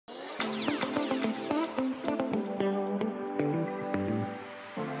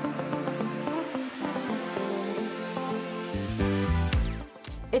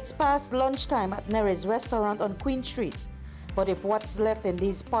It's past lunchtime at Nere's restaurant on Queen Street, but if what's left in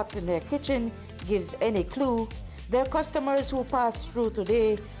these pots in their kitchen gives any clue, their customers who passed through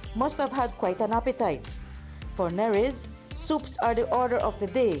today must have had quite an appetite. For Nere's, soups are the order of the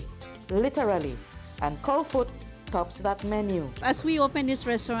day, literally, and cow foot tops that menu. As we open this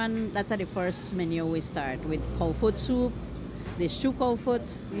restaurant, that's the first menu we start with cow foot soup. There's two cow foot.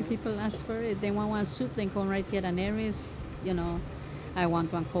 If people ask for it, they want one soup, they come right here at Nere's. You know, I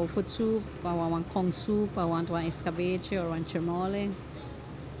want one cow foot soup, I want one Kong soup, I want one escabeche or one chimole.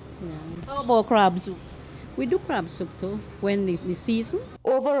 Yeah. How about crab soup? We do crab soup too, when the season.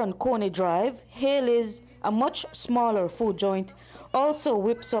 Over on Coney Drive, Haley's, a much smaller food joint, also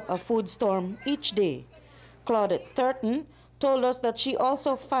whips up a food storm each day. Claudette Thurton told us that she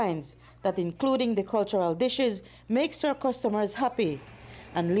also finds that including the cultural dishes makes her customers happy.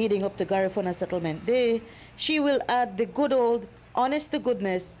 And leading up to Garifuna Settlement Day, she will add the good old,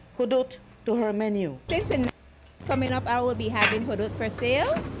 honest-to-goodness hudut to her menu. Since coming up, I will be having hudut for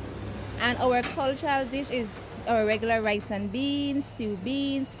sale. And our cultural dish is our regular rice and beans, stewed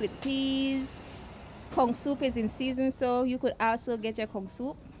beans, split peas. Kong soup is in season, so you could also get your Kong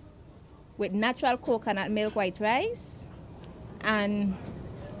soup with natural coconut milk white rice. And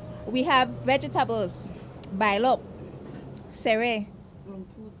we have vegetables, bailop, sere,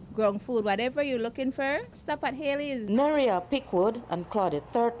 ground food, whatever you're looking for, stop at Haley's. Neria Pickwood and Claudette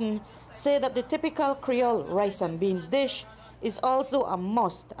Thurton say that the typical Creole rice and beans dish is also a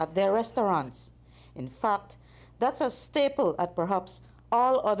must at their restaurants. In fact, that's a staple at perhaps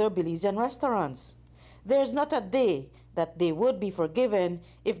all other Belizean restaurants. There's not a day that they would be forgiven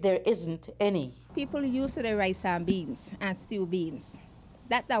if there isn't any. People used to the rice and beans and stew beans.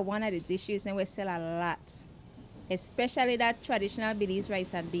 That's one of the dishes and we sell a lot. Especially that traditional Belize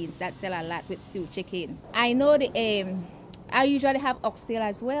rice and beans that sell a lot with stewed chicken. I know I usually have oxtail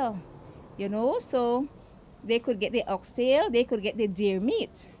as well, you know, so they could get the oxtail, they could get the deer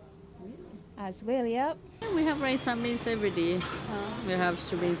meat as well, yep. We have rice and beans every day. We have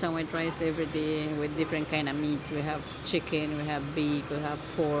stew beans and white rice every day with different kind of meat. We have chicken, we have beef, we have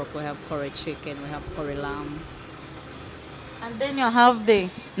pork, we have curry chicken, we have curry lamb. And then you have the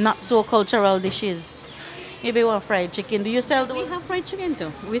not so cultural dishes. Maybe one fried chicken. Do you sell those? We have fried chicken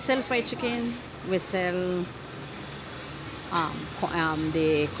too. We sell fried chicken. We sell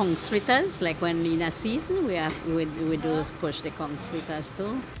the Kong fritters, like when in a season we do push the Kong fritters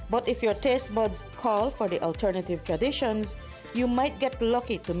too. But if your taste buds call for the alternative traditions, you might get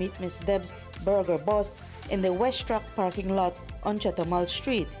lucky to meet Miss Deb's burger boss in the West Track parking lot on Chetamal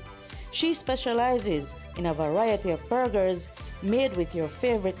Street. She specializes in a variety of burgers made with your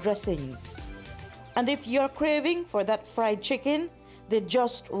favorite dressings. And if you're craving for that fried chicken, the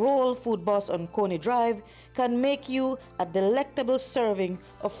Just Roll food boss on Coney Drive can make you a delectable serving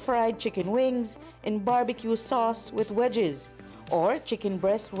of fried chicken wings in barbecue sauce with wedges, or chicken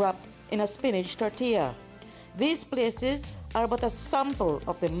breast wrapped in a spinach tortilla. These places are but a sample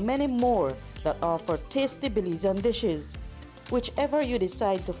of the many more that offer tasty Belizean dishes. Whichever you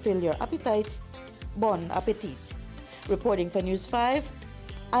decide to fill your appetite, bon appetit. Reporting for News 5,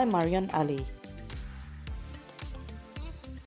 I'm Marion Ali.